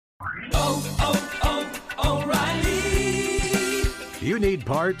O'Reilly. You need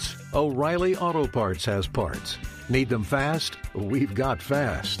parts? O'Reilly Auto Parts has parts. Need them fast? We've got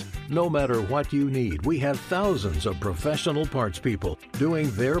fast. No matter what you need, we have thousands of professional parts people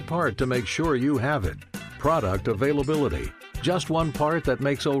doing their part to make sure you have it. Product availability. Just one part that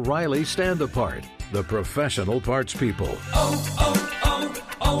makes O'Reilly stand apart. The professional parts people.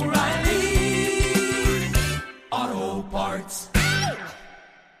 O'Reilly Auto Parts.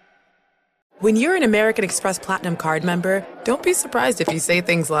 When you're an American Express Platinum card member, don't be surprised if you say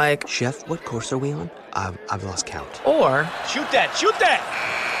things like, "Chef, what course are we on? I've lost count." Or, "Shoot that, shoot that!"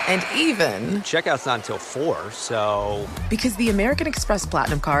 And even, "Checkout's not until 4, so..." Because the American Express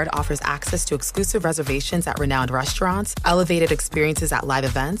Platinum Card offers access to exclusive reservations at renowned restaurants, elevated experiences at live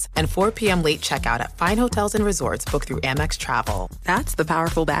events, and 4 p.m. late checkout at fine hotels and resorts booked through Amex Travel. That's the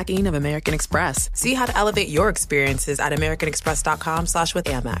powerful backing of American Express. See how to elevate your experiences at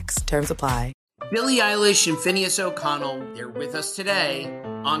americanexpress.com/withAmex. Terms apply. Billie Eilish and Phineas O'Connell, they're with us today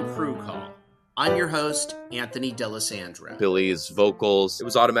on Crew Call. I'm your host, Anthony D'Alessandro. Billie's vocals, it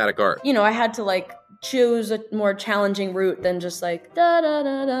was automatic art. You know, I had to choose a more challenging route than just da da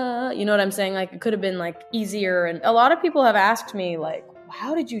da da. You know what I'm saying? It could have been easier. And a lot of people have asked me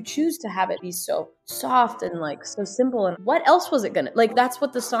how did you choose to have it be so soft and so simple? And what else was it gonna that's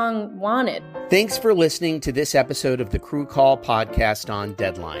what the song wanted. Thanks for listening to this episode of the Crew Call podcast on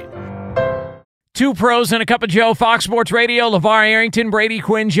Deadline. Two pros and a cup of Joe, Fox Sports Radio, LaVar Arrington, Brady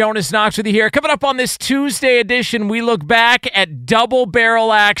Quinn, Jonas Knox with you here. Coming up on this Tuesday edition, we look back at double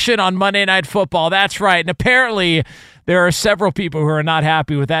barrel action on Monday Night Football. That's right. And apparently there are several people who are not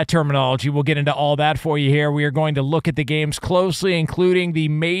happy with that terminology. We'll get into all that for you here. We are going to look at the games closely, including the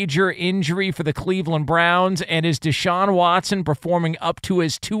major injury for the Cleveland Browns, and is Deshaun Watson performing up to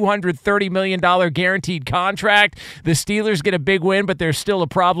his $230 million guaranteed contract? The Steelers get a big win, but there's still a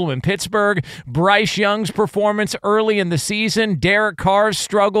problem in Pittsburgh. Bryce Young's performance early in the season. Derek Carr's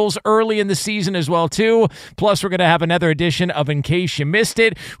struggles early in the season as well, too. Plus, we're going to have another edition of In Case You Missed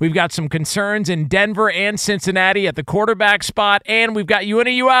It. We've got some concerns in Denver and Cincinnati at the quarterback spot, and we've got you in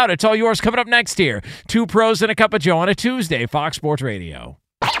or you out. It's all yours coming up next here. Two pros and a cup of Joe on a Tuesday, Fox Sports Radio.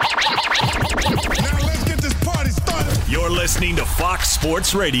 Now let's get this party started. You're listening to Fox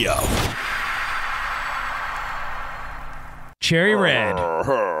Sports Radio. Cherry Red.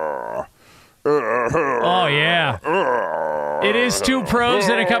 Oh, yeah. It is Two Pros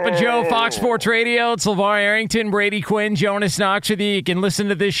and a Cup of Joe, Fox Sports Radio. It's LaVar Arrington, Brady Quinn, Jonas Knox with you. You can listen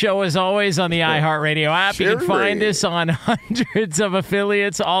to this show, as always, on the iHeartRadio app. You can find us on hundreds of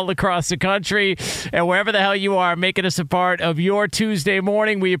affiliates all across the country. And wherever the hell you are, making us a part of your Tuesday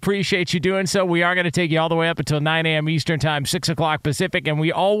morning. We appreciate you doing so. We are going to take you all the way up until 9 a.m. Eastern Time, 6 o'clock Pacific. And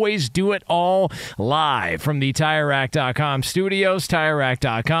we always do it all live from the TireRack.com studios,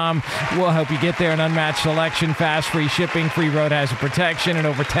 TireRack.com. We'll help you get there. An unmatched selection, fast, free shipping, free road hazard protection, and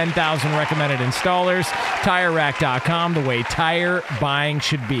over 10,000 recommended installers. TireRack.com, the way tire buying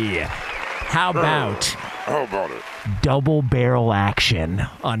should be. How about it? Double barrel action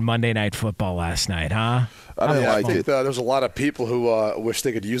on Monday Night Football last night, huh? I didn't like it. There's a lot of people who wish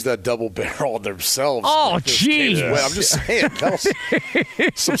they could use that double barrel themselves. Oh, jeez. I'm just saying, that was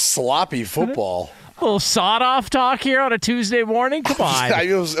some sloppy football. A little sawed-off talk here on a Tuesday morning? Come on.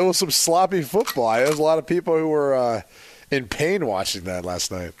 It was some sloppy football. There's a lot of people who were in pain watching that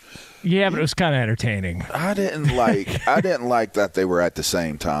last night. Yeah, but it was kind of entertaining. I didn't like that they were at the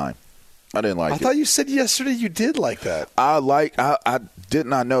same time. I didn't like it. I thought you said yesterday you did like that. I did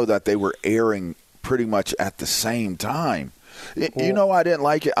not know that they were airing pretty much at the same time. You know, I didn't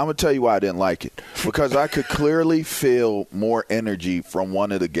like it. I'm going to tell you why I didn't like it. Because I could clearly feel more energy from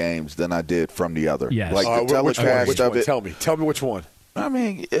one of the games than I did from the other. Yes. Like the telecast of it. Tell me which one. I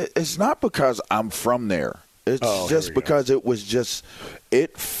mean, it's not because I'm from there. It's because it was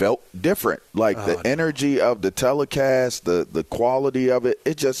it felt different. Like the energy of the telecast, the quality of it,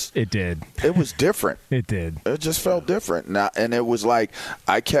 it did. It was different. It did. It just felt different. And it was like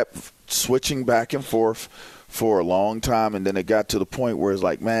I kept switching back and forth for a long time, and then it got to the point where it's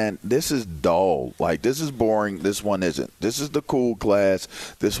like, man, this is dull. Like, this is boring. This one isn't. This is the cool class.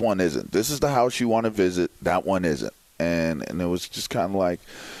 This one isn't. This is the house you want to visit. That one isn't. And it was just kind of like,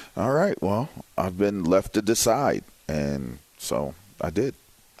 all right, well, I've been left to decide. And so I did.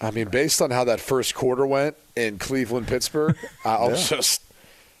 I mean, based on how that first quarter went in Cleveland, Pittsburgh, I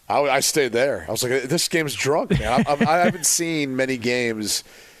stayed there. I was like, this game's drunk, man. I haven't seen many games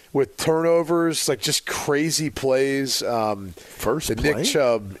with turnovers, like just crazy plays. The Nick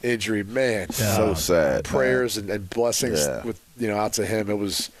Chubb injury, man. So sad. Prayers and blessings out to him.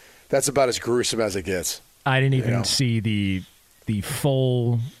 That's about as gruesome as it gets. I didn't even see the the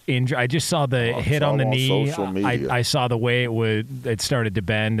full injury. I just saw the hit on the knee. I saw the way it started to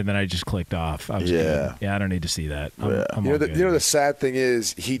bend, and then I just clicked off. I don't need to see that. I'm the sad thing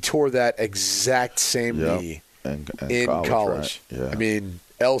is he tore that exact same knee in college. Right? Yeah. I mean,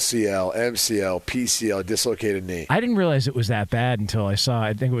 LCL, MCL, PCL, dislocated knee. I didn't realize it was that bad until I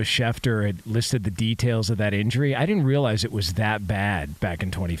think it was Schefter had listed the details of that injury. I didn't realize it was that bad back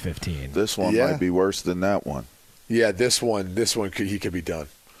in 2015. This one might be worse than that one. Yeah, this one he could be done.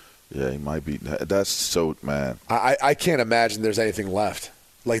 Yeah, he might be. That's so, man. I can't imagine there's anything left.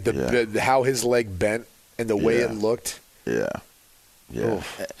 Like how his leg bent and the way it looked. Yeah.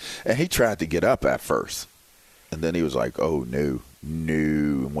 Oof. And he tried to get up at first. And then he was like, oh, no,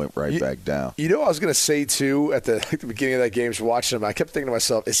 and went right back down. You know what I was going to say, too, at the beginning of that game, just watching him, I kept thinking to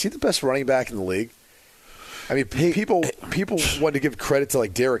myself, is he the best running back in the league? I mean, people want to give credit to,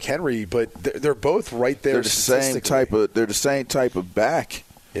 like, Derrick Henry, but they're both right there. They're the same type of back.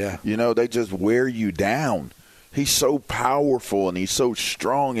 Yeah. You know, they just wear you down. He's so powerful, and he's so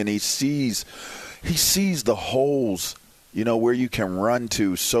strong, and he sees the holes, you know, where you can run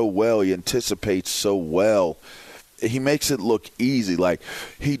to so well. He anticipates so well. He makes it look easy. Like,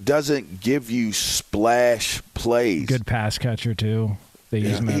 he doesn't give you splash plays. Good pass catcher, too. They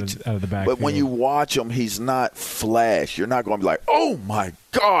use him out of the backfield. But when you watch him, he's not flash. You're not going to be like, oh, my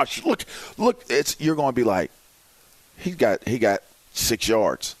gosh, look. You're going to be like, he got 6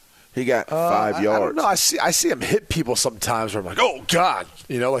 yards. He got 5 yards. I don't know. I see him hit people sometimes where I'm like, oh, God.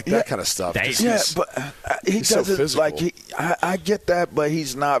 You know, like that kind of stuff. But he doesn't so like I get that, but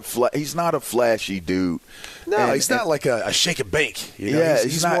he's not a flashy dude. No, he's not like a shake and bake. You know? Yeah,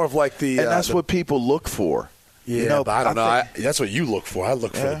 he's more of like the. And that's what people look for. Yeah, you know, but I don't know. That's what you look for. I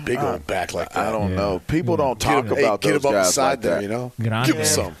look for the big old back like that. I don't know. People don't talk about those guys the side like there, that. you know? Give him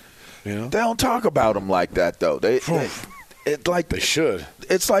some. You know? They don't talk about them like that, though. They should.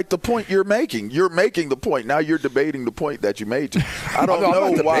 It's like the point you're making. You're making the point. Now you're debating the point that you made. I don't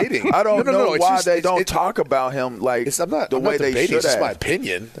know why. I don't know why they don't talk about him like the way they should have. It's just my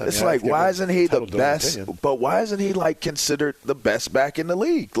opinion. It's like, why isn't he the best? But why isn't he like considered the best back in the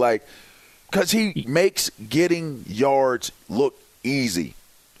league? Like, because he makes getting yards look easy,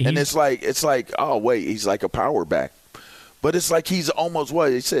 and it's like, oh wait, he's like a power back. But it's like he's almost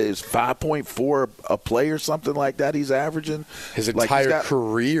what he says 5.4 a play or something like that. He's averaging his entire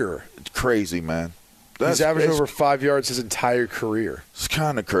career. Crazy, man. He's averaged over 5 yards his entire career. It's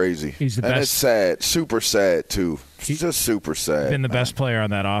kind of crazy. He's the and best. It's sad, super sad too. He's just super sad. Been the best player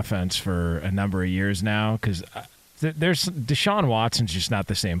on that offense for a number of years now because there's Deshaun Watson's just not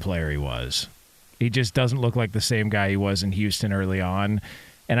the same player he was. He just doesn't look like the same guy he was in Houston early on.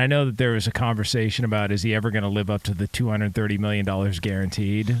 And I know that there was a conversation about, is he ever going to live up to the $230 million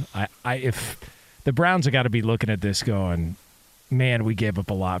guaranteed? If the Browns have got to be looking at this going, man, we gave up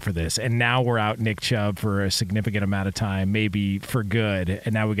a lot for this. And now we're out Nick Chubb for a significant amount of time, maybe for good.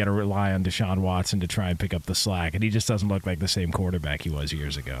 And now we got to rely on Deshaun Watson to try and pick up the slack. And he just doesn't look like the same quarterback he was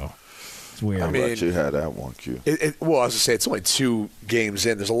years ago. It's weird. I mean, you had that one, Q. Well, I was going to say, it's only 2 games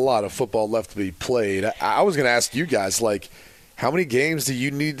in. There's a lot of football left to be played. I was going to ask you guys, like, how many games do you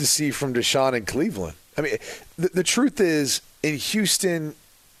need to see from Deshaun in Cleveland? I mean, the truth is, in Houston,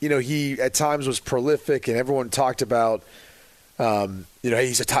 you know, he at times was prolific, and everyone talked about,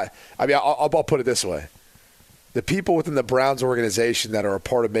 he's I'll put it this way. The people within the Browns organization that are a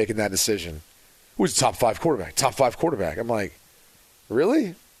part of making that decision, who's the top 5 quarterback? I'm like,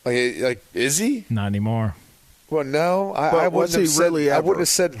 really? Like is he? Not anymore. Well, no. I wouldn't have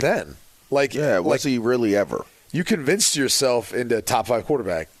said then. Like, was he really ever? You convinced yourself into top 5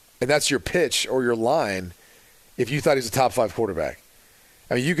 quarterback, and that's your pitch or your line if you thought he was a top 5 quarterback.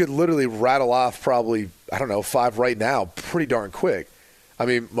 I mean, you could literally rattle off probably, 5 right now pretty darn quick. I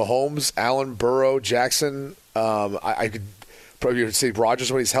mean, Mahomes, Allen, Burrow, Jackson. I could probably say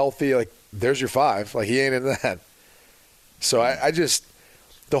Rodgers when he's healthy. Like, there's your 5. Like, he ain't in that. So I just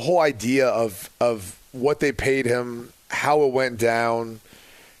 – the whole idea of what they paid him, how it went down –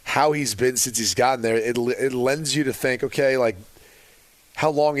 how he's been since he's gotten there, it lends you to think, okay, like, how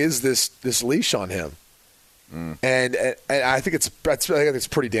long is this leash on him? And I think it's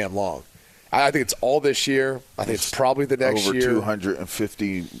pretty damn long. I think it's all this year. I think it's probably the next year. Over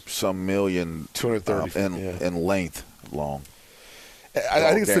 250 some million, 230 in length long.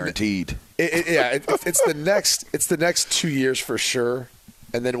 I think it's guaranteed. It's the next 2 years for sure,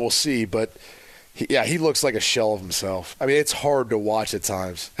 and then we'll see. But. He looks like a shell of himself. I mean, it's hard to watch at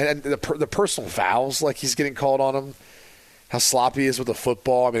times. And the personal fouls, like he's getting called on him, how sloppy he is with the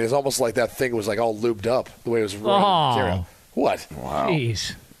football. I mean, it's almost like that thing was like all lubed up the way it was running. Oh. What? Wow.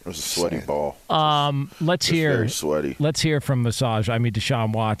 Jeez. It was a sweaty ball. Let's hear. Very sweaty. Let's hear from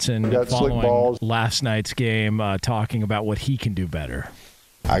Deshaun Watson following last night's game, talking about what he can do better.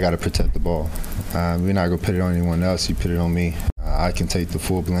 I got to protect the ball. We're not going to put it on anyone else. You put it on me. I can take the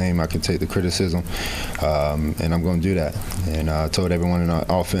full blame. I can take the criticism, and I'm going to do that. And I told everyone in our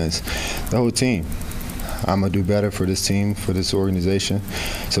offense, the whole team, I'm going to do better for this team, for this organization,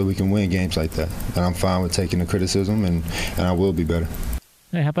 so we can win games like that. And I'm fine with taking the criticism, and I will be better.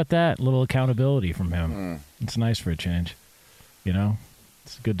 Hey, how about that? A little accountability from him. It's nice for a change. You know?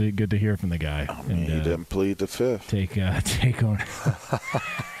 It's good to hear from the guy. He didn't plead the fifth. Take on.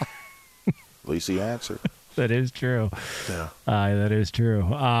 At least he answered. That is true. Yeah. That is true.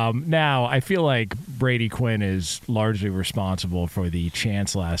 Now, I feel like Brady Quinn is largely responsible for the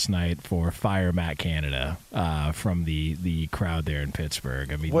chants last night for fire Matt Canada from the crowd there in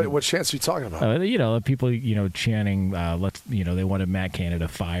Pittsburgh. I mean, what chants are you talking about? People, chanting, they wanted Matt Canada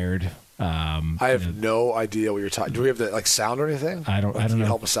fired. I have no idea what you're talking. Do we have the sound or anything? I don't know. Can you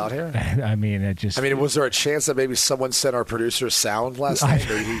help us out here? I mean, was there a chance that maybe someone sent our producer sound last night?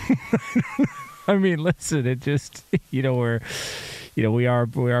 I mean, listen, it just, we are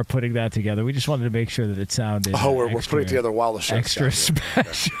putting that together. We just wanted to make sure that it sounded. We're putting it together while the show extra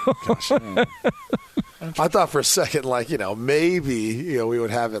special. Okay. I thought for a second, maybe we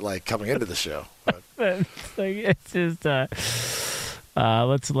would have it coming into the show. It's just.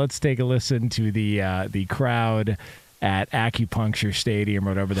 Let's take a listen to the crowd at Acupuncture Stadium, or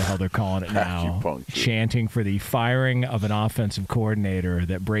whatever the hell they're calling it now, chanting for the firing of an offensive coordinator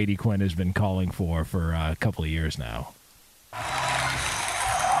that Brady Quinn has been calling for a couple of years now.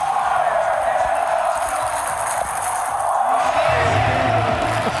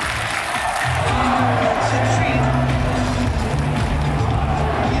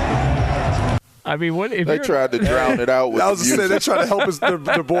 I mean, what if they tried to drown it out with I was the music. They're trying to help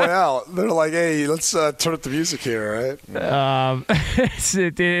their boy out. They're like, hey, let's turn up the music here, right?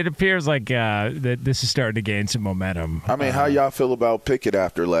 It appears like that this is starting to gain some momentum. I mean, how y'all feel about Pickett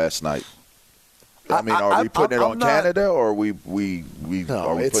after last night? I mean, are we putting it on Canada, or are we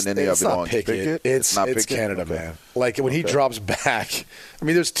putting any of it on Pickett? It's not Pickett? Canada, okay. Man. When he drops back, I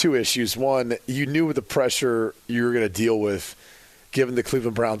mean, there's two issues. One, you knew with the pressure you were going to deal with given the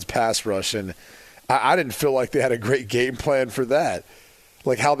Cleveland Browns pass rush, and I didn't feel like they had a great game plan for that.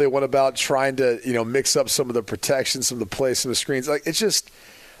 How they went about trying to, mix up some of the protection, some of the plays, some of the screens. It's just,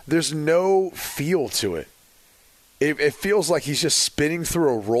 there's no feel to it. It feels like he's just spinning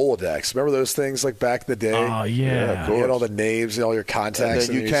through a Rolodex. Remember those things back in the day? Oh, yeah. You had all the names and all your contacts.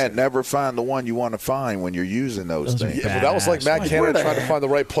 And then you can't never find the one you want to find when you're using those things. Yeah, but that was like Matt Canada trying to find the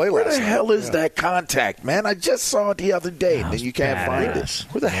right play last night. Where the hell is that contact, man? I just saw it the other day, and then you can't find it.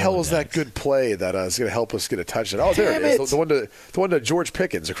 Where the hell is that good play that is going to help us get a touchdown? Oh, there it is. The one to George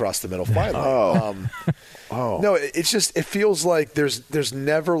Pickens across the middle, finally. No, it's just, it feels like there's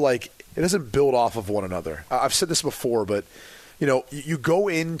never it doesn't build off of one another. I've said this before, but you go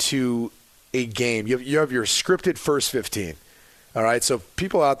into a game, you have your scripted first 15. All right, so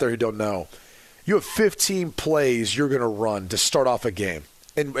people out there who don't know, you have 15 plays you're going to run to start off a game,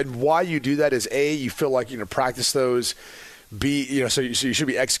 and why you do that is A, you feel like you're going to practice those. B, so you should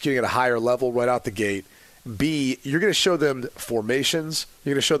be executing at a higher level right out the gate. B, you're going to show them formations.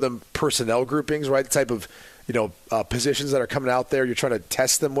 You're going to show them personnel groupings, right? The type of positions that are coming out there. You're trying to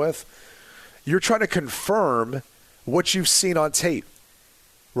test them with. You're trying to confirm what you've seen on tape,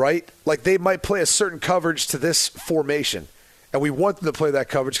 right? They might play a certain coverage to this formation, and we want them to play that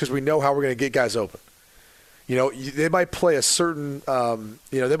coverage because we know how we're going to get guys open. They might play a certain,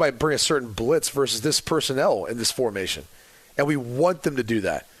 they might bring a certain blitz versus this personnel in this formation, and we want them to do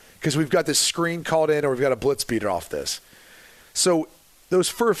that because we've got this screen called in or we've got a blitz beater off this. So those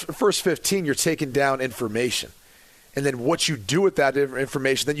first 15, you're taking down information. And then what you do with that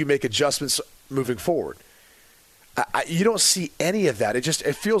information, then you make adjustments moving forward. You don't see any of that.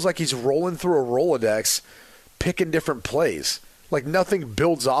 It feels like he's rolling through a Rolodex, picking different plays. Nothing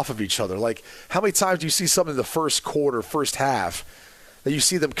builds off of each other. How many times do you see something in the first quarter, first half, that you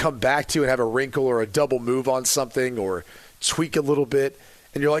see them come back to and have a wrinkle or a double move on something or tweak a little bit,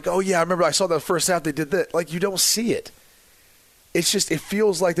 and you're like, oh, yeah, I remember I saw that first half they did that. You don't see it. It's just, it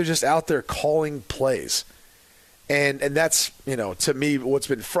feels like they're just out there calling plays. And that's, to me, what's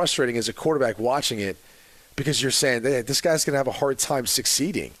been frustrating as a quarterback watching it, because you're saying, hey, this guy's going to have a hard time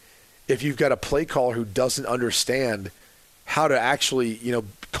succeeding if you've got a play caller who doesn't understand how to actually,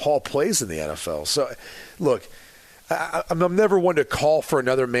 call plays in the NFL. So, look, I'm never one to call for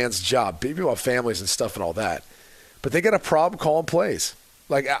another man's job. People have families and stuff and all that. But they got a problem calling plays.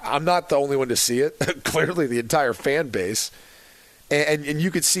 I'm not the only one to see it. Clearly, the entire fan base. And you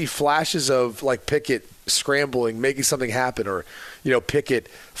could see flashes of like Pickett scrambling, making something happen, or Pickett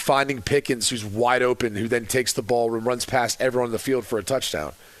finding Pickens, who's wide open, who then takes the ball and runs past everyone on the field for a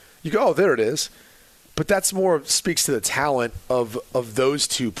touchdown. You go, oh, there it is. But that's more speaks to the talent of those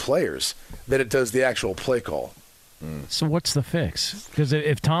two players than it does the actual play call. So what's the fix? Because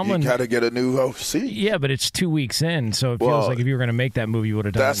if Tomlin, you got to get a new OC. Yeah, but it's 2 weeks in, so it feels like if you were going to make that move, you would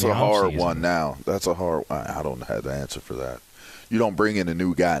have done. That's a hard one now. That's a hard. I don't have the answer for that. You don't bring in a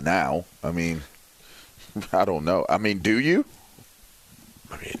new guy now. I mean, I don't know. I mean, do you?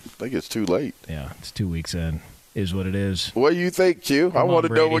 I think it's too late. Yeah, it's 2 weeks in. Is what it is. What do you think, Q? I want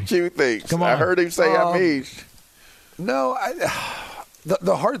to know what you think. Come on. I heard him say Amish. No,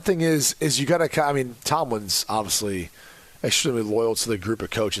 the hard thing is you got to. I mean, Tomlin's obviously extremely loyal to the group of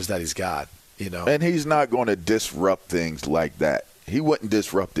coaches that he's got. And he's not going to disrupt things like that. He wouldn't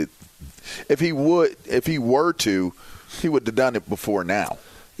disrupt it. If he were to, he would have done it before now.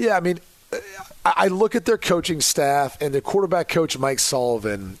 Yeah, I mean, I look at their coaching staff, and the quarterback coach Mike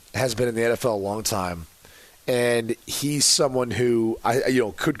Sullivan has been in the NFL a long time. And he's someone who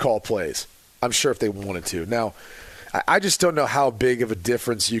could call plays. I'm sure if they wanted to. Now, I just don't know how big of a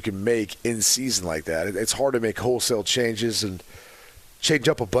difference you can make in season like that. It's hard to make wholesale changes and change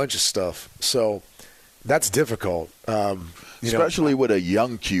up a bunch of stuff. So that's difficult. Especially with a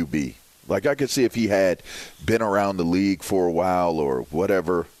young QB. Like I could see if he had been around the league for a while or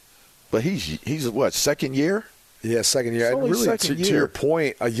whatever. But he's what, second year? Yeah, second year. And really, to your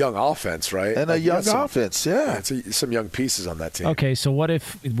point, a young offense, right? And a young offense, yeah. Some young pieces on that team. Okay, so what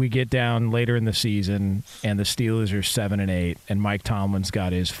if we get down later in the season and the Steelers are 7-8 and Mike Tomlin's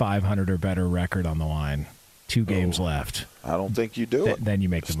got his 500 or better record on the line? 2 games left. I don't think you do it. Then you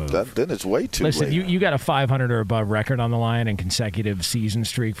make the move. Then it's way too late. Listen, you got a 500 or above record on the line and consecutive season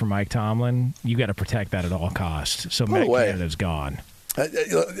streak for Mike Tomlin. You got to protect that at all costs. So Matt Canada's gone.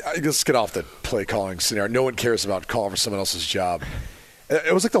 Let's get off the play calling scenario. No one cares about calling for someone else's job.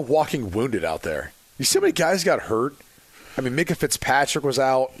 It was like the walking wounded out there. You see how many guys got hurt? I mean, Minka Fitzpatrick was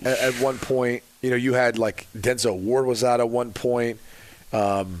out at one point. You had like Denzel Ward was out at one point.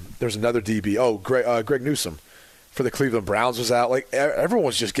 There's another DB. Oh, Greg Newsome for the Cleveland Browns was out. Like everyone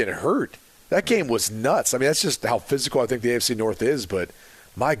was just getting hurt. That game was nuts. I mean, that's just how physical I think the AFC North is. But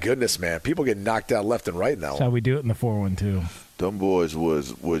my goodness, man, people get knocked out left and right now. That's how we do it in the 4-1-2. Them boys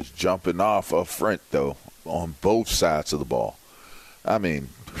was jumping off up front, though, on both sides of the ball. I mean,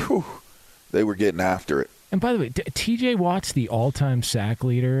 they were getting after it. And by the way, T.J. Watt's the all-time sack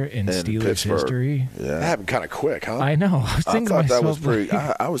leader in Steelers Pittsburgh. History. Yeah, that happened kind of quick, huh? I know. I was thinking I thought that myself, was pretty.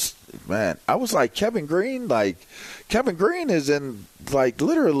 I was like Kevin Green. Like Kevin Green is in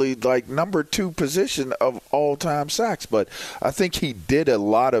literally number 2 position of all-time sacks. But I think he did a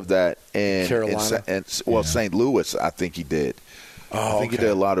lot of that in Carolina. St. Louis. I think he did. I think he did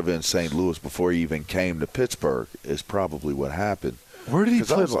a lot of it in St. Louis before he even came to Pittsburgh. Is probably what happened. Where did he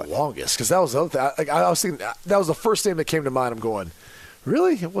play the longest? Because that was the other thing. I was thinking that was the first name that came to mind. I'm going,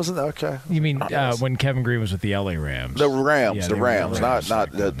 really? It wasn't okay. You mean when Kevin Green was with the LA Rams? The Rams,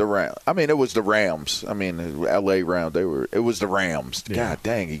 not the Rams. I mean, it was the Rams. I mean, LA Rams. It was the Rams. Yeah. God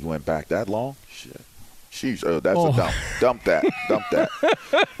dang, he went back that long. Shit. Jeez, a dump. Dump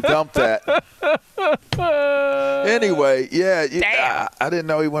that. Anyway, yeah. I didn't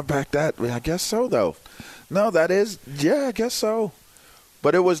know he went back that. I guess so, though. No, I guess so.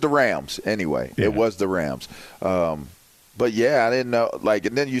 But it was the Rams anyway. Yeah. It was the Rams. But, yeah, I didn't know.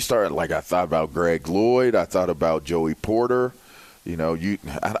 And then you started, I thought about Greg Lloyd. I thought about Joey Porter.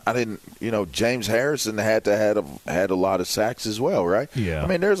 I didn't, James Harrison had a lot of sacks as well, right? Yeah. I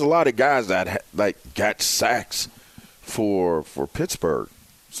mean, there's a lot of guys that, got sacks for Pittsburgh.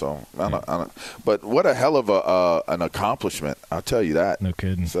 So, I don't, but what a hell of an accomplishment. I'll tell you that. No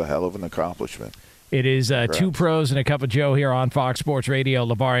kidding. It's a hell of an accomplishment. It is 2 pros and a cup of Joe here on Fox Sports Radio.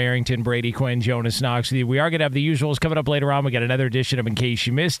 LaVar Arrington, Brady Quinn, Jonas Knox with you. We are going to have the usuals coming up later on. We got another edition of In Case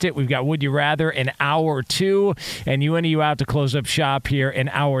You Missed It. We've got Would You Rather in hour 2, and you out to close up shop here in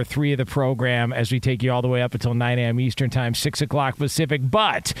hour 3 of the program as we take you all the way up until 9 a.m. Eastern Time, 6 o'clock Pacific.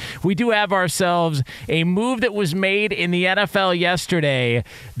 But we do have ourselves a move that was made in the NFL yesterday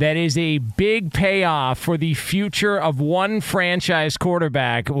that is a big payoff for the future of one franchise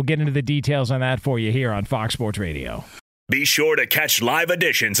quarterback. We'll get into the details on that for you here on Fox Sports Radio. Be sure to catch live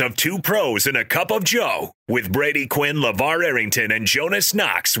editions of 2 Pros and a Cup of Joe with Brady Quinn, LaVar Arrington, and Jonas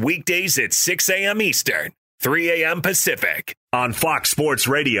Knox weekdays at 6 a.m. Eastern, 3 a.m. Pacific on Fox Sports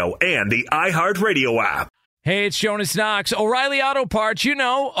Radio and the iHeartRadio app. Hey, it's Jonas Knox. O'Reilly Auto Parts, you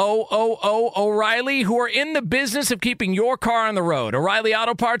know, O'Reilly, who are in the business of keeping your car on the road. O'Reilly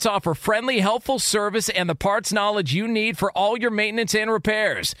Auto Parts offer friendly, helpful service and the parts knowledge you need for all your maintenance and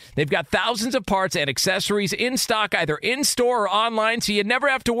repairs. They've got thousands of parts and accessories in stock, either in-store or online, so you never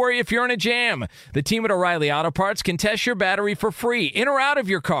have to worry if you're in a jam. The team at O'Reilly Auto Parts can test your battery for free, in or out of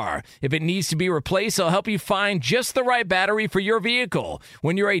your car. If it needs to be replaced, they'll help you find just the right battery for your vehicle.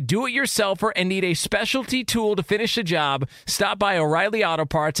 When you're a do-it-yourselfer and need a specialty tool to finish the job, stop by O'Reilly Auto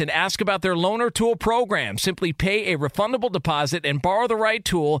Parts and ask about their loaner tool program. Simply pay a refundable deposit and borrow the right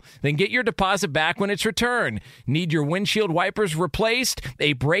tool, then get your deposit back when it's returned. Need your windshield wipers replaced,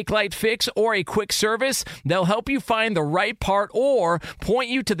 a brake light fix, or a quick service? They'll help you find the right part or point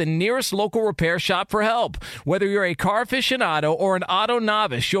you to the nearest local repair shop for help. Whether you're a car aficionado or an auto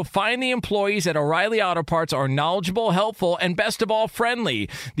novice, you'll find the employees at O'Reilly Auto Parts are knowledgeable, helpful, and best of all, friendly.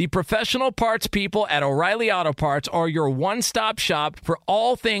 The professional parts people at O'Reilly Auto Parts are your one-stop shop for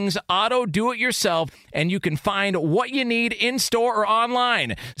all things auto do-it-yourself, and you can find what you need in-store or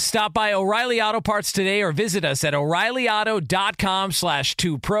online. Stop by O'Reilly Auto Parts today or visit us at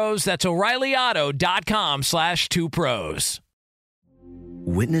O'ReillyAuto.com/2pros. That's O'ReillyAuto.com/2pros.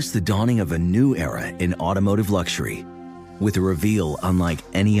 Witness the dawning of a new era in automotive luxury with a reveal unlike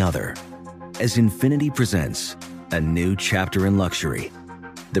any other as Infiniti presents a new chapter in luxury.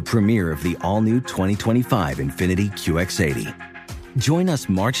 The premiere of the all-new 2025 Infiniti QX80. Join us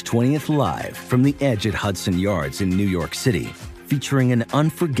March 20th live from the Edge at Hudson Yards in New York City, featuring an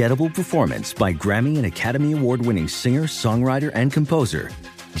unforgettable performance by Grammy and Academy Award-winning singer, songwriter, and composer,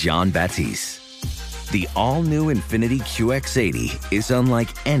 Jon Batiste. The all-new Infiniti QX80 is unlike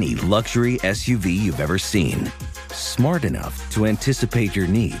any luxury SUV you've ever seen. Smart enough to anticipate your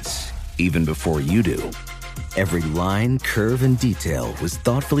needs, even before you do. Every line, curve, and detail was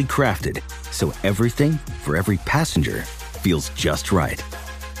thoughtfully crafted so everything for every passenger feels just right.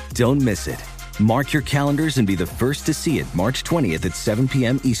 Don't miss it. Mark your calendars and be the first to see it March 20th at 7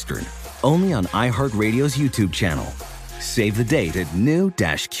 p.m. Eastern, only on iHeartRadio's YouTube channel. Save the date at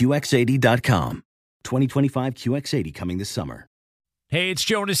new-QX80.com. 2025 QX80 coming this summer. Hey, it's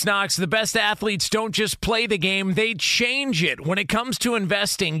Jonas Knox. The best athletes don't just play the game, they change it. When it comes to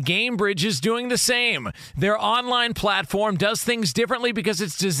investing, GameBridge is doing the same. Their online platform does things differently because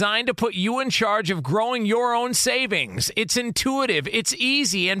it's designed to put you in charge of growing your own savings. It's intuitive, it's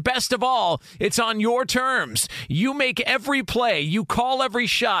easy, and best of all, it's on your terms. You make every play, you call every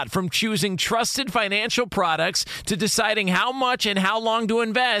shot, from choosing trusted financial products to deciding how much and how long to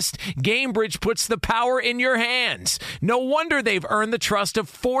invest. GameBridge puts the power in your hands. No wonder they've earned the trust of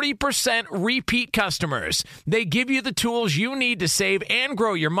 40% repeat customers. They give you the tools you need to save and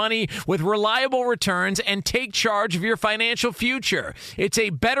grow your money with reliable returns and take charge of your financial future. It's a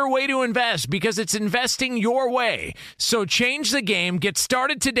better way to invest because it's investing your way. So change the game. Get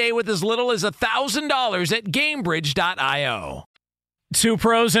started today with as little as $1,000 at GameBridge.io. Two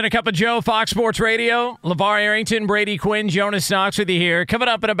pros and a cup of Joe, Fox Sports Radio. LaVar Arrington, Brady Quinn, Jonas Knox with you here. Coming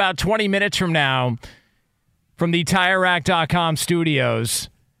up in about 20 minutes from now, from the TireRack.com studios,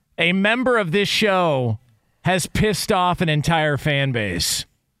 a member of this show has pissed off an entire fan base.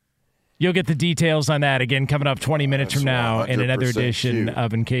 You'll get the details on that again coming up 20 minutes from now in another edition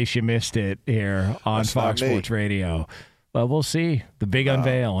of In Case You Missed It here on Fox Sports Radio. Well, we'll see. The big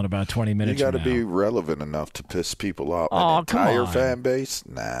unveil in about 20 minutes from now. You got to be relevant enough to piss people off. Oh, an entire fan base?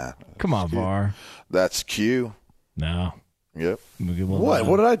 Nah. Come on, VAR. That's Q. No. Yep. What?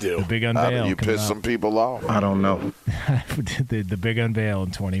 What did I do? The big unveil. You pissed some people off. I don't know. the big unveil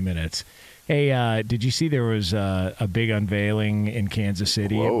in 20 minutes. Hey, did you see there was a big unveiling in Kansas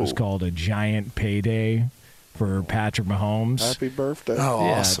City? Whoa. It was called a giant payday for Patrick Mahomes. Happy birthday. Oh,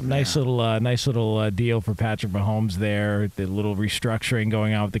 yeah, awesome. Nice little deal for Patrick Mahomes there. The little restructuring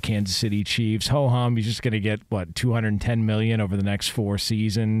going on with the Kansas City Chiefs. Ho-hum, he's just going to get, $210 million over the next 4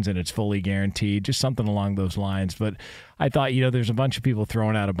 seasons, and it's fully guaranteed. Just something along those lines. But I thought, there's a bunch of people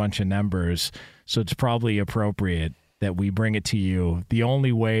throwing out a bunch of numbers, so it's probably appropriate that we bring it to you the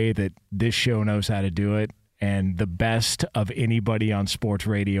only way that this show knows how to do it, and the best of anybody on sports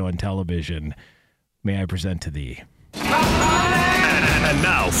radio and television. May I present to thee. And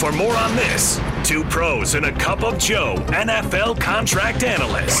now for more on this, two pros and a cup of Joe, NFL contract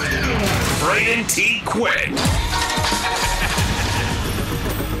analyst, Braden T. Quinn.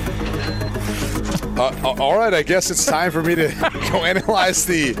 All right, I guess it's time for me to go analyze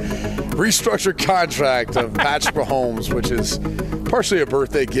the restructured contract of Patrick Mahomes, which is partially a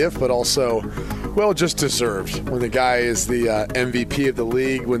birthday gift, but also Well, just deserved. When the guy is the MVP of the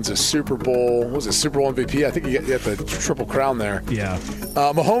league, wins a Super Bowl. What was it, Super Bowl MVP? I think you get the Triple Crown there. Yeah.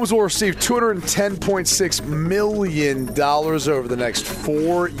 Mahomes will receive $210.6 million over the next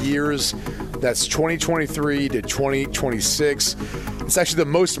 4 years. That's 2023 to 2026. It's actually the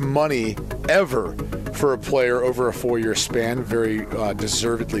most money ever for a player over a 4-year span, very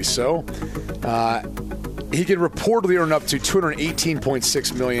deservedly so. He could reportedly earn up to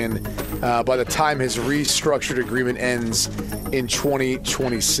 $218.6 million by the time his restructured agreement ends in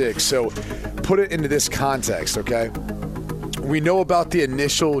 2026. So put it into this context, okay? We know about the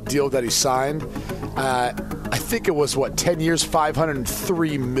initial deal that he signed. I think it was, 10 years,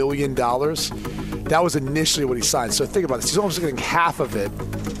 $503 million. That was initially what he signed. So think about this. He's almost getting half of it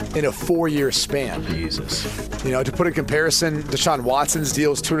in a 4-year span. Jesus. To put in comparison, Deshaun Watson's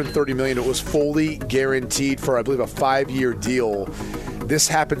deal was $230 million. It was fully guaranteed for, I believe, a 5-year deal. This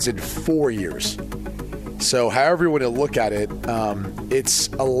happens in 4 years. So however you want to look at it, it's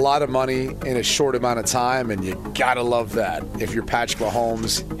a lot of money in a short amount of time, and you got to love that. If you're Patrick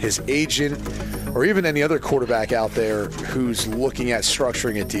Mahomes, his agent, or even any other quarterback out there who's looking at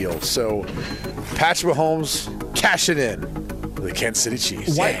structuring a deal. So Patrick Mahomes cashing in the Kansas City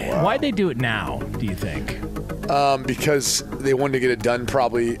Chiefs. Why'd they do it now, do you think? Because they wanted to get it done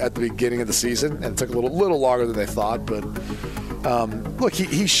probably at the beginning of the season, and it took a little longer than they thought. But look,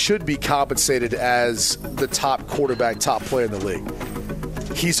 he should be compensated as the top quarterback, top player in the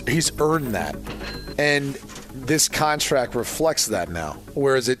league. He's earned that, and this contract reflects that now.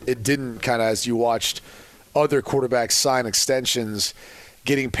 Whereas it didn't, kind of as you watched other quarterbacks sign extensions,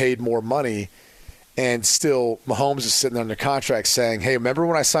 getting paid more money. And still, Mahomes is sitting there under contract saying, hey, remember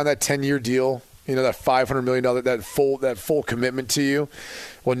when I signed that 10-year deal, that $500 million, that full commitment to you?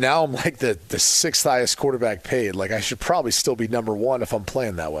 Well, now I'm like the sixth highest quarterback paid. Like, I should probably still be number one if I'm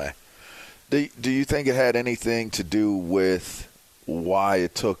playing that way. Do you think it had anything to do with why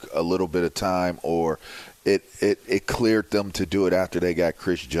it took a little bit of time, or it cleared them to do it after they got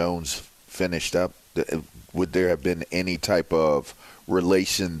Chris Jones finished up? Would there have been any type of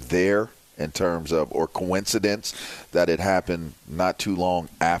relation there in terms of, or coincidence that it happened not too long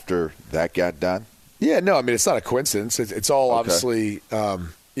after that got done? Yeah, no, I mean, it's not a coincidence. It's all obviously,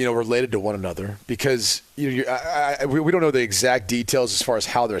 related to one another, because we don't know the exact details as far as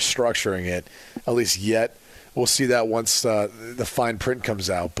how they're structuring it, at least yet. We'll see that once the fine print comes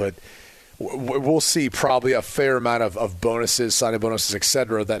out, but we'll see probably a fair amount of bonuses, signing bonuses, et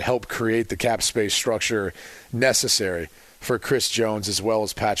cetera, that help create the cap space structure necessary for Chris Jones as well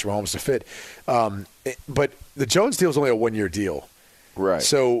as Patrick Mahomes to fit. But the Jones deal is only a 1-year deal. Right.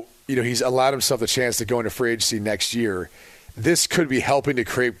 So, he's allowed himself the chance to go into free agency next year. This could be helping to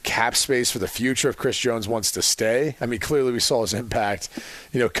create cap space for the future if Chris Jones wants to stay. I mean, clearly we saw his impact,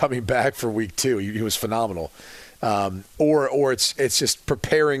 coming back for week 2. He was phenomenal. Or it's just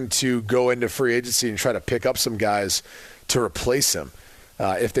preparing to go into free agency and try to pick up some guys to replace him.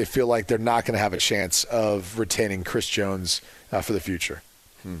 If they feel like they're not going to have a chance of retaining Chris Jones for the future.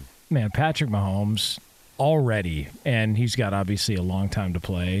 Man, Patrick Mahomes already, and he's got obviously a long time to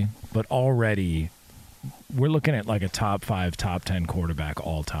play, but already we're looking at like a top 5, top 10 quarterback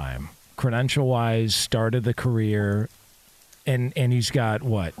all time. Credential-wise, started the career, and he's got,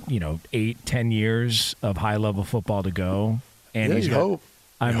 8, 10 years of high-level football to go. And he's got, hope.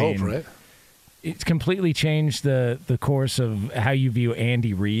 I mean, right? It's completely changed the course of how you view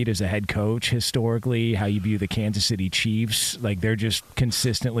Andy Reid as a head coach historically, how you view the Kansas City Chiefs. Like, they're just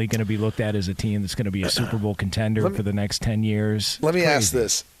consistently going to be looked at as a team that's going to be a Super Bowl contender for the next 10 years. Let me ask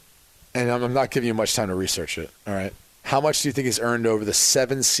this, and I'm not giving you much time to research it, all right? How much do you think he's earned over the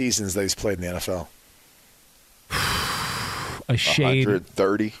 7 seasons that he's played in the NFL? A shade.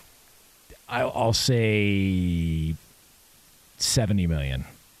 130? I'll say $70 million.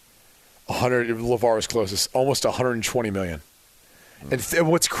 100. LaVar was closest, almost $120 million. And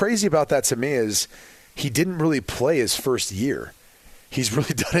what's crazy about that to me is he didn't really play his first year. He's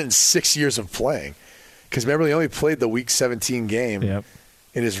really done it in 6 years of playing. Because remember, he only played the Week 17 game in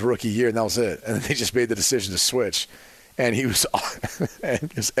his rookie year, and that was it. And then they just made the decision to switch. And he was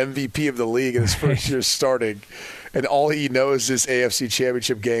MVP of the league in his first year starting. And all he knows is AFC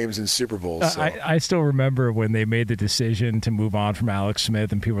Championship games and Super Bowls. So. I still remember when they made the decision to move on from Alex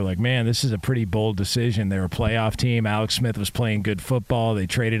Smith, and people were like, man, this is a pretty bold decision. They were a playoff team. Alex Smith was playing good football. They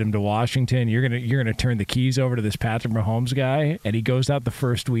traded him to Washington. You're gonna turn the keys over to this Patrick Mahomes guy, and he goes out the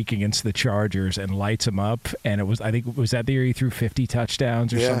first week against the Chargers and lights them up. And was that the year he threw 50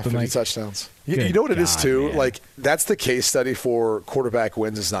 touchdowns or something 50 like that? touchdowns. You know what it is, too? Man. Like, that's the case study for quarterback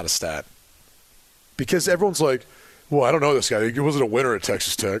wins is not a stat. Because everyone's like, well, I don't know this guy. He wasn't a winner at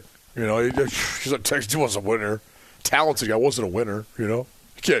Texas Tech. You know, he's like, he wasn't a winner. Talented guy, wasn't a winner. You know,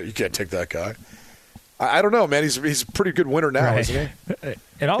 you can't take that guy. I don't know, man. He's a pretty good winner now, isn't he?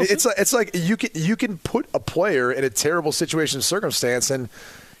 And also, it's like you can put a player in a terrible situation and circumstance, and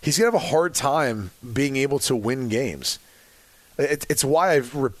he's gonna have a hard time being able to win games. It's why I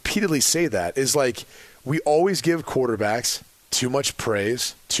repeatedly say that is like we always give quarterbacks too much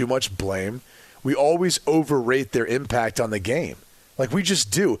praise, too much blame. We always overrate their impact on the game. Like we just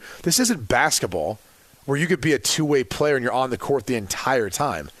do. This isn't basketball where you could be a two-way player and you're on the court the entire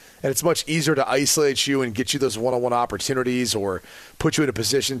time. And it's much easier to isolate you and get you those one-on-one opportunities or put you in a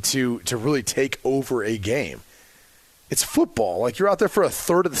position to really take over a game. It's football. Like you're out there for a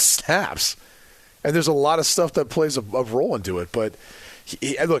third of the snaps. And there's a lot of stuff that plays a role into it. But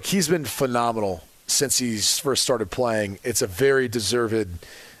look, he's been phenomenal since he's first started playing. It's a very deserved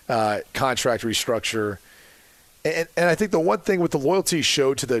contract restructure. And I think the one thing with the loyalty he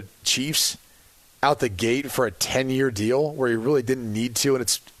showed to the Chiefs out the gate for a 10-year deal where he really didn't need to, and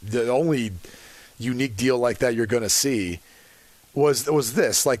it's the only unique deal like that you're going to see, was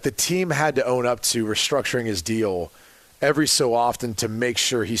this. Like the team had to own up to restructuring his deal every so often to make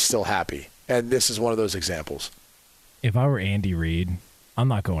sure he's still happy. And this is one of those examples. If I were Andy Reid, I'm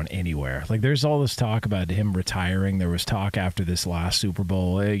not going anywhere. Like, there's all this talk about him retiring. There was talk after this last Super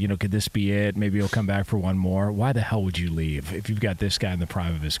Bowl. Hey, could this be it? Maybe he'll come back for one more. Why the hell would you leave if you've got this guy in the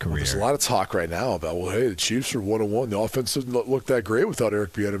prime of his career? Well, there's a lot of talk right now about, well, hey, the Chiefs are 1-1. The offense doesn't look that great without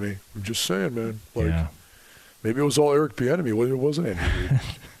Eric Bieniemy. I'm just saying, man. Like, maybe it was all Eric Bieniemy. Well, it wasn't Andy Reid.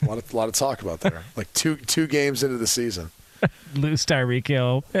 a lot of talk about there. Like two games into the season. Lose Tyreek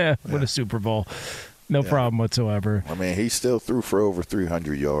Hill. What a Super Bowl. No problem whatsoever. I mean, he still threw for over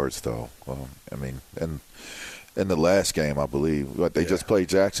 300 yards, though. I mean, and in the last game, I believe. They just played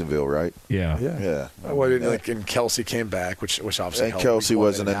Jacksonville, right? Yeah. Well, and Kelsey came back, which obviously and helped. Kelsey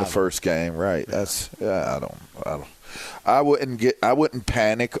wasn't in the first game, right? I wouldn't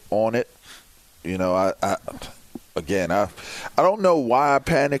panic on it. I don't know why I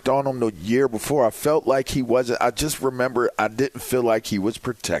panicked on him the year before. I felt like he wasn't. I just remember I didn't feel like he was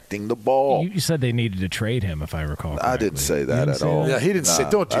protecting the ball. You said they needed to trade him, if I recall correctly. I didn't say that at all. Yeah, he didn't say.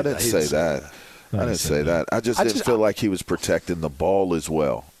 Don't do that. I didn't say that. I didn't say that. I just didn't feel like he was protecting the ball as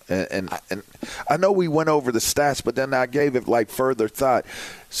well. And I know we went over the stats, but then I gave it like further thought.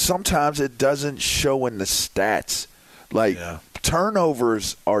 Sometimes it doesn't show in the stats. Like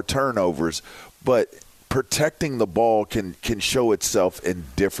turnovers are turnovers, but protecting the ball can show itself in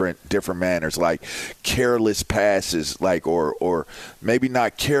different manners, like careless passes, like or maybe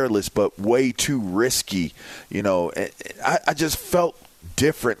not careless, but way too risky. I just felt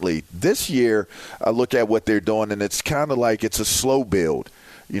differently this year. I look at what they're doing, and it's kind of like it's a slow build.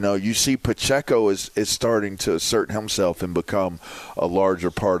 You see Pacheco is starting to assert himself and become a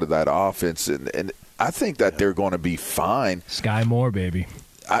larger part of that offense, and I think that they're going to be fine. Sky Moore, baby.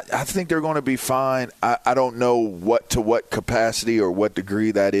 I think they're going to be fine. I don't know what capacity or what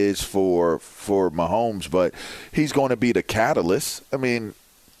degree that is for Mahomes, but he's going to be the catalyst. I mean,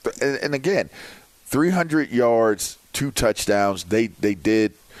 and again, 300 yards, 2 touchdowns. They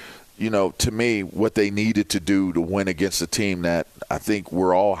did, to me, what they needed to do to win against a team that I think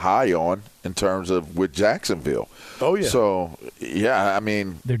we're all high on in terms of with Jacksonville. Oh, yeah. So, I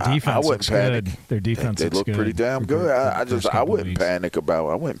mean, their defense looks panic. good. Their defense they looks look good. pretty damn good. I wouldn't panic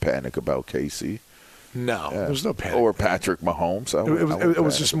about KC. No, there's no panic. Or Patrick Mahomes. It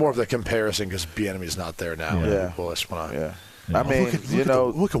was just more of the comparison because Bieniemy's not there now. Yeah. I mean,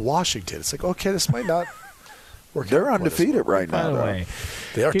 look at Washington. It's like, okay, this might not work. They're undefeated right now. By the way,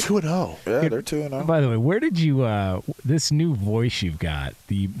 they are 2-0. Yeah, they're 2-0. By the way, where did you this new voice you've got?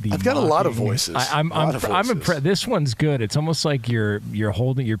 I've got a lot of voices. I'm impressed. This one's good. It's almost like you're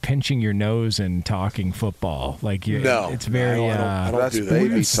pinching your nose and talking football. Like it's very. I don't do that.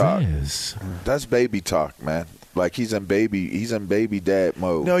 Baby talk. That's baby talk, man. Like he's in baby dad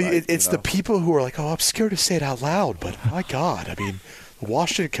mode. No, it's the people who are like, oh, I'm scared to say it out loud, but my God, I mean, the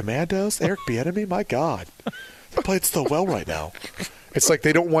Washington Commandos, Eric Bieniemy, my God, they played so well right now. It's like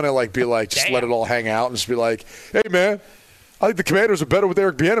they don't want to be like just let it all hang out and just be like, hey man, I think the Commanders are better with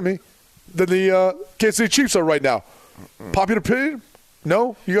Eric Bieniemy than the Kansas City Chiefs are right now. Popular opinion?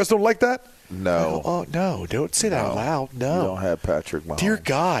 No, you guys don't like that? No. Oh no, don't say that out loud. No, you don't have Patrick Mahomes. Dear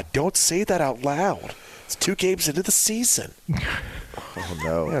God, don't say that out loud. It's 2 games into the season. Oh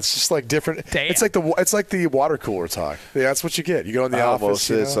no! Yeah, it's just like different. Damn. It's like the water cooler talk. Yeah, that's what you get. You go in the office. I almost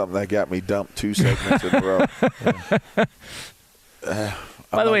said something that got me dumped 2 segments in a row.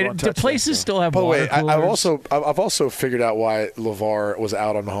 By the way, do places still have water coolers? I've also figured out why LaVar was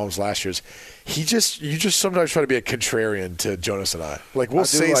out on Mahomes last year's. You just sometimes try to be a contrarian to Jonas and I. Like we'll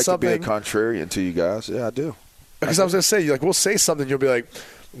say something. To be a contrarian to you guys. Yeah, I do. Because I was going to say, we'll say something, you'll be like,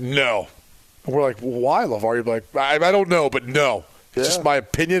 no. And we're like, well, why, LaVar? You'll be like, I don't know, but no. It's just my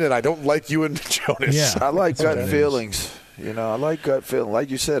opinion, and I don't like you and Jonas. Yeah. I like gut feelings. I like gut feeling. Like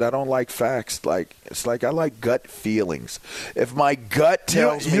you said, I don't like facts. It's like I like gut feelings. If my gut tells me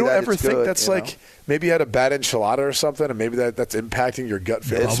that it's good. You don't ever think that's like maybe you had a bad enchilada or something, and maybe that's impacting your gut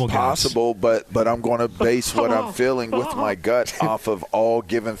feeling? It's possible, but I'm going to base what I'm feeling with my gut off of all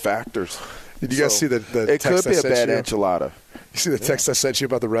given factors. Did you guys see the it text could be a bad enchilada. You see the text I sent you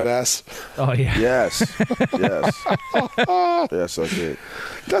about the red ass? Oh, yeah. Yes. Yes, I did.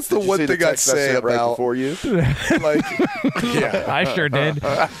 That's the one thing I'd say about right before you. Yeah. I sure did.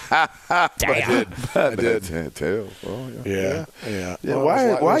 Damn. I did. Too. Well, yeah.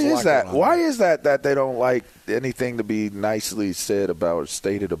 Well, why is that? Why is that they don't like anything to be nicely said about or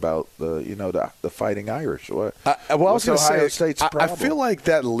stated about the Fighting Irish? What? I was going to say, I feel like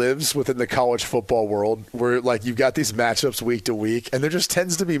that lives within the college football world, where you've got these matchups week to week, and there just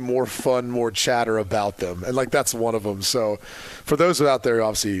tends to be more fun, more chatter about them, and that's one of them. So, for those out there,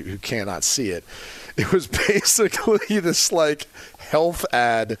 obviously, who cannot see it, it was basically this health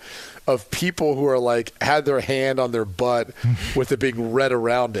ad of people who are had their hand on their butt with a big red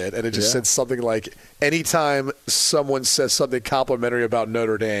around it, and it just said something like, anytime someone says something complimentary about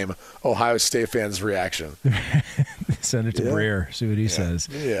Notre Dame, Ohio State fans' reaction. Send it to Breer, see what he says.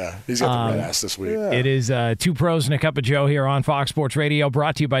 Yeah, he's got the red ass this week. It is 2 Pros and a Cup of Joe here on Fox Sports Radio,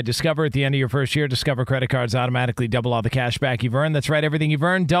 brought to you by Discover. At the end of your first year, Discover credit cards automatically double all the cash back you've earned. That's right, everything you've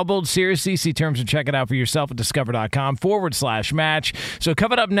earned doubled. Seriously, see terms and check it out for yourself at discover.com/match. So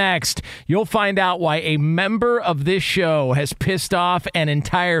coming up next, you'll find out why a member of this show has pissed off an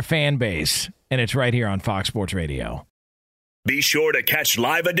entire fan base. And it's right here on Fox Sports Radio. Be sure to catch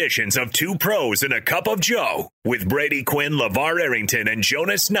live editions of 2 Pros and a Cup of Joe with Brady Quinn, LaVar Arrington, and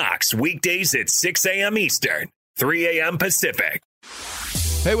Jonas Knox weekdays at 6 a.m. Eastern, 3 a.m. Pacific.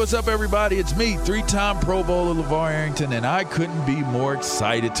 Hey, what's up, everybody? It's me, 3-time Pro Bowler LaVar Arrington, and I couldn't be more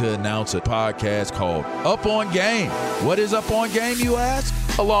excited to announce a podcast called Up On Game. What is Up On Game, you ask?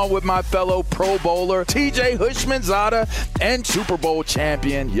 Along with my fellow Pro Bowler, TJ Hushmanzada, and Super Bowl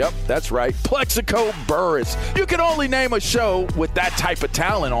champion, yep, that's right, Plexico Burress. You can only name a show with that type of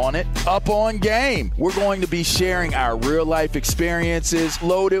talent on it, Up On Game. We're going to be sharing our real-life experiences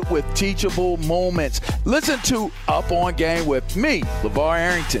loaded with teachable moments. Listen to Up On Game with me,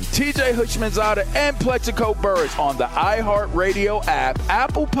 LaVar Arrington, TJ Hushmanzada, and Plexico Burress on the iHeartRadio app,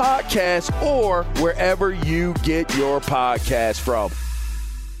 Apple Podcasts, or wherever you get your podcast from.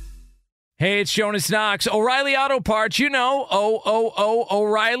 Hey, it's Jonas Knox. O'Reilly Auto Parts, O'Reilly,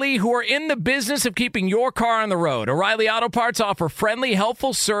 who are in the business of keeping your car on the road. O'Reilly Auto Parts offer friendly,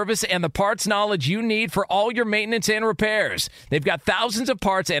 helpful service and the parts knowledge you need for all your maintenance and repairs. They've got thousands of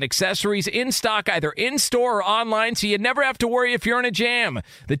parts and accessories in stock, either in-store or online, so you never have to worry if you're in a jam.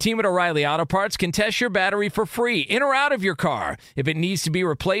 The team at O'Reilly Auto Parts can test your battery for free, in or out of your car. If it needs to be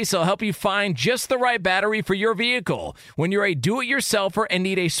replaced, they'll help you find just the right battery for your vehicle. When you're a do-it-yourselfer and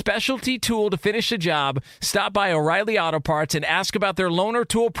need a specialty tool to finish the job, stop by O'Reilly Auto Parts and ask about their loaner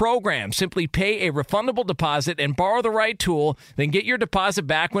tool program. Simply pay a refundable deposit and borrow the right tool, then get your deposit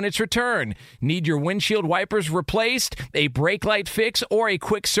back when it's returned. Need your windshield wipers replaced, a brake light fix, or a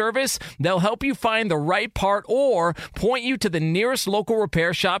quick service? They'll help you find the right part or point you to the nearest local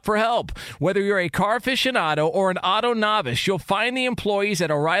repair shop for help. Whether you're a car aficionado or an auto novice, you'll find the employees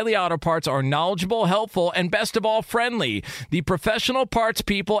at O'Reilly Auto Parts are knowledgeable, helpful, and best of all, friendly. The professional parts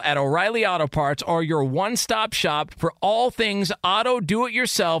people at O'Reilly Auto Parts are your one-stop shop for all things auto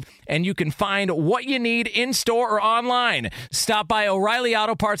do-it-yourself, and you can find what you need in-store or online. Stop by O'Reilly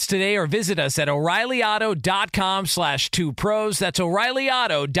Auto Parts today or visit us at O'ReillyAuto.com/2pros. That's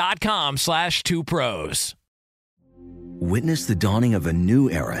O'ReillyAuto.com/2pros. Witness the dawning of a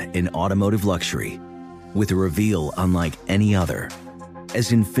new era in automotive luxury with a reveal unlike any other as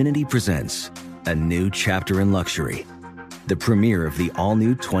Infiniti presents a new chapter in luxury. The premiere of the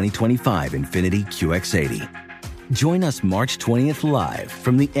all-new 2025 Infiniti QX80. Join us March 20th live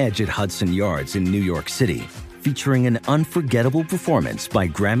from the Edge at Hudson Yards in New York City, featuring an unforgettable performance by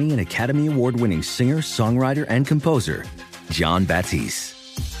Grammy and Academy Award-winning singer, songwriter, and composer, Jon Batiste.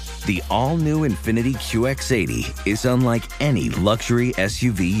 The all-new Infiniti QX80 is unlike any luxury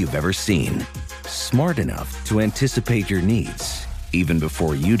SUV you've ever seen. Smart enough to anticipate your needs, even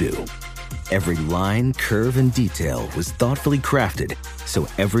before you do. Every line, curve, and detail was thoughtfully crafted, so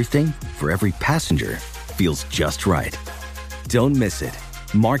everything for every passenger feels just right. Don't miss it.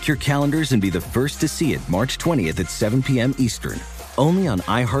 Mark your calendars and be the first to see it March 20th at 7 p.m. Eastern, only on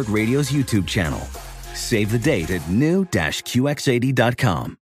iHeartRadio's YouTube channel. Save the date at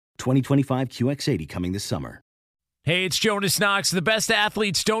new-QX80.com. 2025 QX80 coming this summer. Hey, it's Jonas Knox. The best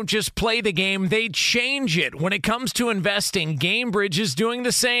athletes don't just play the game, they change it. When it comes to investing, GameBridge is doing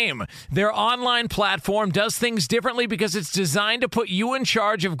the same. Their online platform does things differently because it's designed to put you in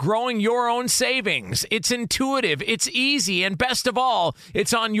charge of growing your own savings. It's intuitive, it's easy, and best of all,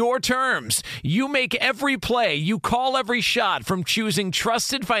 it's on your terms. You make every play, you call every shot, from choosing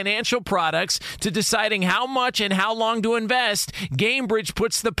trusted financial products to deciding how much and how long to invest. GameBridge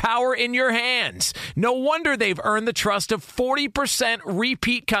puts the power in your hands. No wonder they've earned the trust of 40%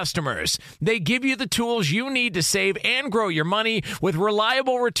 repeat customers. They give you the tools you need to save and grow your money with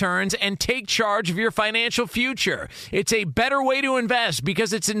reliable returns and take charge of your financial future. It's a better way to invest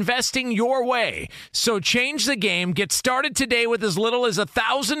because it's investing your way. So change the game. Get started today with as little as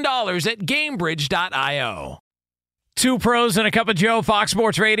 $1,000 at GameBridge.io. Two pros and a cup of Joe, Fox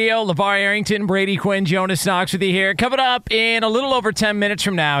Sports Radio. LaVar Arrington, Brady Quinn, Jonas Knox with you here. Coming up in a little over 10 minutes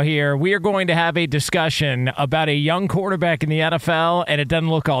from now here, we are going to have a discussion about a young quarterback in the NFL, and it doesn't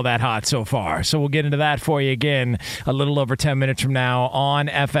look all that hot so far. So we'll get into that for you again a little over 10 minutes from now on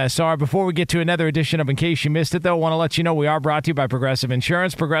FSR. Before we get to another edition of In Case You Missed It, though, I want to let you know we are brought to you by Progressive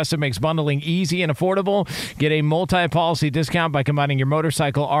Insurance. Progressive makes bundling easy and affordable. Get a multi-policy discount by combining your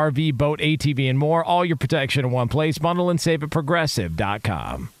motorcycle, RV, boat, ATV, and more. All your protection in one place. Bundle and save at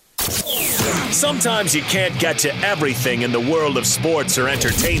Progressive.com. Sometimes you can't get to everything in the world of sports or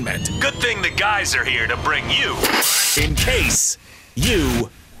entertainment. Good thing the guys are here to bring you In Case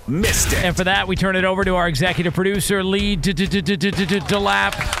You Missed It. And for that, we turn it over to our executive producer, Lee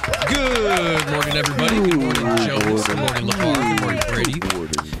DeLapp. Good morning, everybody. Good morning, Jonas. Good morning, LaVar. Good morning, Brady.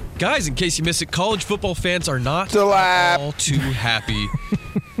 Guys, in case you missed it, college football fans are not all too happy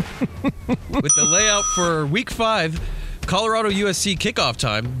with the layout for Week 5, Colorado USC kickoff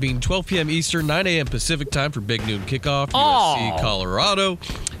time being 12 p.m. Eastern, 9 a.m. Pacific time for Big Noon kickoff. USC, Colorado.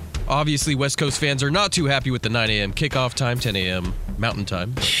 Obviously, West Coast fans are not too happy with the 9 a.m. kickoff time, 10 a.m. Mountain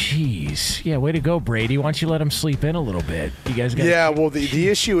time. Jeez. Yeah, way to go, Brady. Why don't you let him sleep in a little bit? You guys got well, the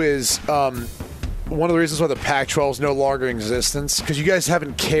issue is one of the reasons why the Pac-12 is no longer in existence, because you guys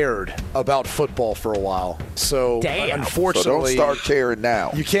haven't cared about football for a while. So, unfortunately, so don't start caring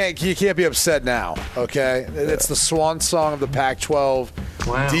now. You can't be upset now, okay? Yeah. It's the swan song of the Pac-12,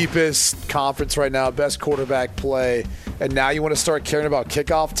 deepest conference right now, best quarterback play, and now you want to start caring about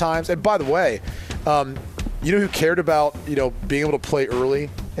kickoff times. And by the way, you know who cared about being able to play early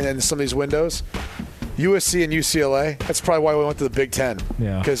in some of these windows? USC and UCLA. That's probably why we went to the Big Ten.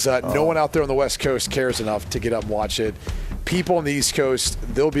 Yeah. Because no one out there on the West Coast cares enough to get up and watch it. People on the East Coast,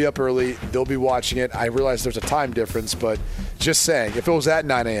 they'll be up early. They'll be watching it. I realize there's a time difference, but just saying, if it was at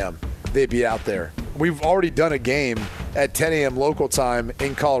 9 a.m., they'd be out there. We've already done a game at 10 a.m. local time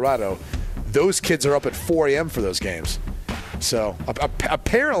in Colorado. Those kids are up at 4 a.m. for those games. So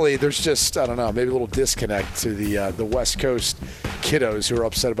apparently there's just, I don't know, maybe a little disconnect to the West Coast kiddos who are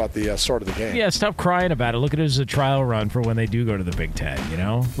upset about the start of the game. Yeah, stop crying about it. Look at it as a trial run for when they do go to the Big Ten,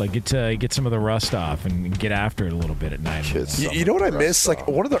 Like get some of the rust off and get after it a little bit at 9. You know what I miss? Like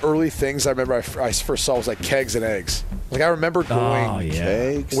one of the early things I remember I first saw was like kegs and eggs. Like I remember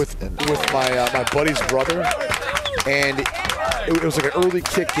going with my buddy's brother, and it was like an early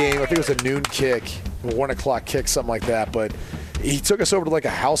kick game. I think it was a noon kick, a 1 o'clock kick, something like that. But he took us over to like a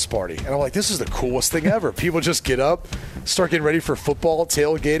house party, and I'm like, this is the coolest thing ever. People just get up, start getting ready for football,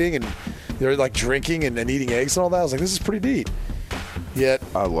 tailgating, and they're like drinking and eating eggs and all that. I was like, this is pretty neat. Yet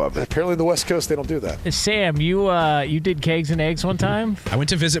I love it. Apparently, in the West Coast, they don't do that. Sam, you did kegs and eggs one time? I went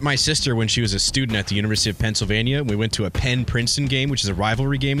to visit my sister when she was a student at the University of Pennsylvania. We went to a Penn-Princeton game, which is a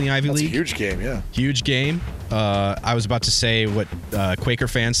rivalry game in the Ivy League. That's a huge game, yeah. Huge game. I was about to say what Quaker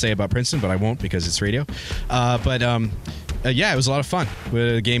fans say about Princeton, but I won't because it's radio. Yeah, it was a lot of fun.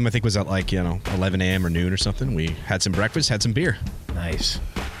 The game, I think, was at 11 a.m. or noon or something. We had some breakfast, had some beer. Nice.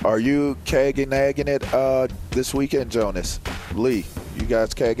 Are you keg and egging it this weekend, Jonas? Lee, you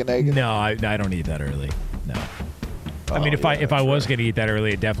guys keg and egging? No, I don't eat that early. No. I mean, if I was going to eat that early,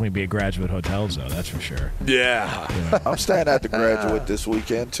 it'd definitely be at Graduate Hotels, though. That's for sure. Yeah. I'm staying at the Graduate this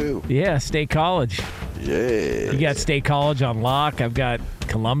weekend, too. Yeah, State College. Yeah. You got State College on lock. I've got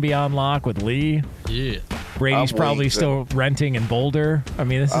Columbia on lock with Lee. Yeah. Brady's probably still renting in Boulder. I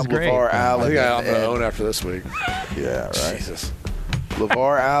mean, this is great. LaVar Allen. I think I'm going to own after this week. Yeah, right. Jesus.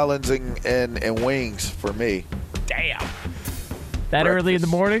 LaVar Allen's and wings for me. Damn. That early in the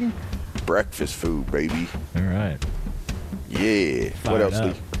morning? Breakfast food, baby. All right. Yeah. What else,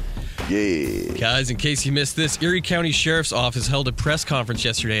 Lee? Yeah. Guys, in case you missed this, Erie County Sheriff's Office held a press conference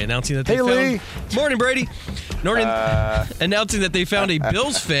yesterday announcing that they found... Morning, Brady. Announcing that they found a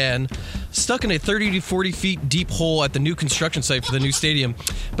Bills fan stuck in a 30 to 40 feet deep hole at the new construction site for the new stadium.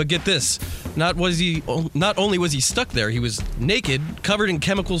 But get this, not only was he stuck there, he was naked, covered in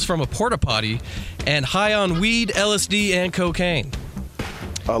chemicals from a porta potty, and high on weed, LSD, and cocaine.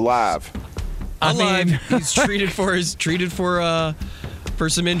 Alive. He's treated for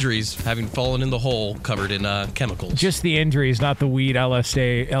some injuries, having fallen in the hole covered in chemicals. Just the injuries, not the weed,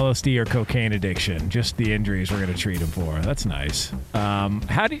 LSD, or cocaine addiction. Just the injuries we're going to treat him for. That's nice. How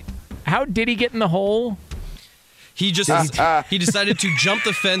did he get in the hole? He decided to jump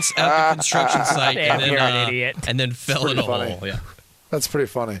the fence at the construction site and then fell in a hole. Yeah, that's pretty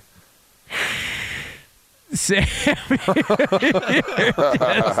funny. Sam, you're just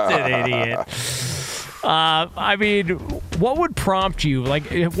an idiot. What would prompt you? Like,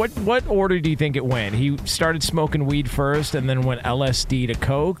 what order do you think it went? He started smoking weed first and then went LSD to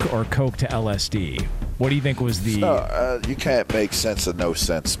Coke, or Coke to LSD? What do you think was the... you can't make sense of no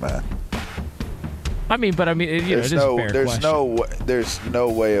sense, man. There's no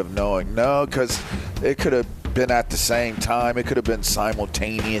way of knowing. No, because it could have been at the same time. It could have been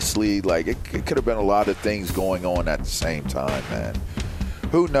simultaneously. Like, it could have been a lot of things going on at the same time, man.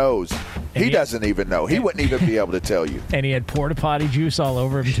 Who knows? He doesn't even know. He wouldn't even be able to tell you. And he had porta potty juice all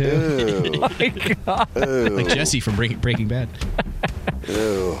over him, too. Ew. My God. Ew. Like Jesse from Breaking Bad.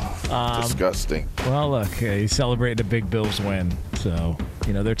 Ew. Disgusting. Well, look, he's celebrating a big Bills win. So,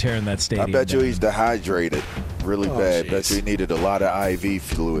 they're tearing that stadium I bet down. you he's dehydrated really bad. Geez. Bet you he needed a lot of IV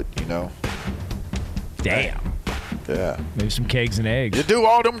fluid, Damn. Yeah. Maybe some kegs and eggs. You do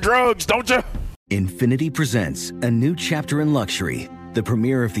all them drugs, don't you? Infiniti presents a new chapter in luxury, the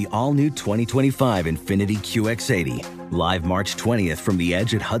premiere of the all-new 2025 Infiniti QX80, live March 20th from the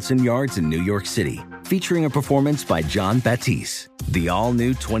Edge at Hudson Yards in New York City, featuring a performance by John Batiste. The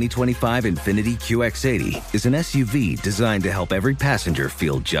all-new 2025 Infiniti QX80 is an SUV designed to help every passenger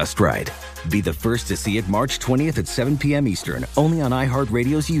feel just right. Be the first to see it March 20th at 7 p.m. Eastern, only on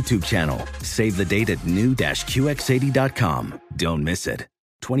iHeartRadio's YouTube channel. Save the date at new-QX80.com. Don't miss it.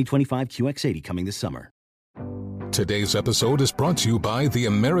 2025 QX80 coming this summer. Today's episode is brought to you by the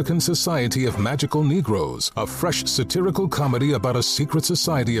American Society of Magical Negroes, a fresh satirical comedy about a secret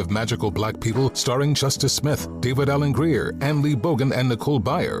society of magical black people starring Justice Smith, David Allen Greer, Ann Lee Bogan, and Nicole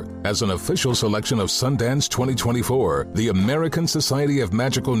Byer. As an official selection of Sundance 2024, the American Society of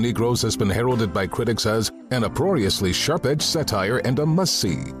Magical Negroes has been heralded by critics as an uproariously sharp-edged satire and a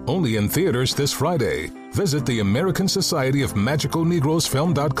must-see. Only in theaters this Friday. Visit the American Society of Magical Negroes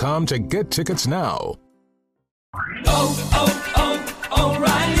Film.com to get tickets now.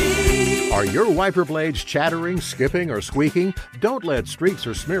 O'Reilly. Are your wiper blades chattering, skipping, or squeaking? Don't let streaks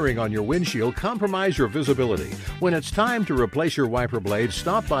or smearing on your windshield compromise your visibility. When it's time to replace your wiper blades,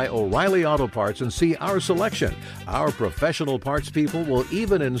 stop by O'Reilly Auto Parts and see our selection. Our professional parts people will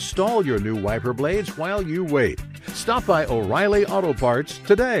even install your new wiper blades while you wait. Stop by O'Reilly Auto Parts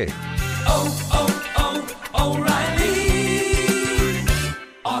today. O'Reilly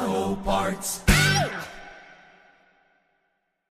Auto Parts.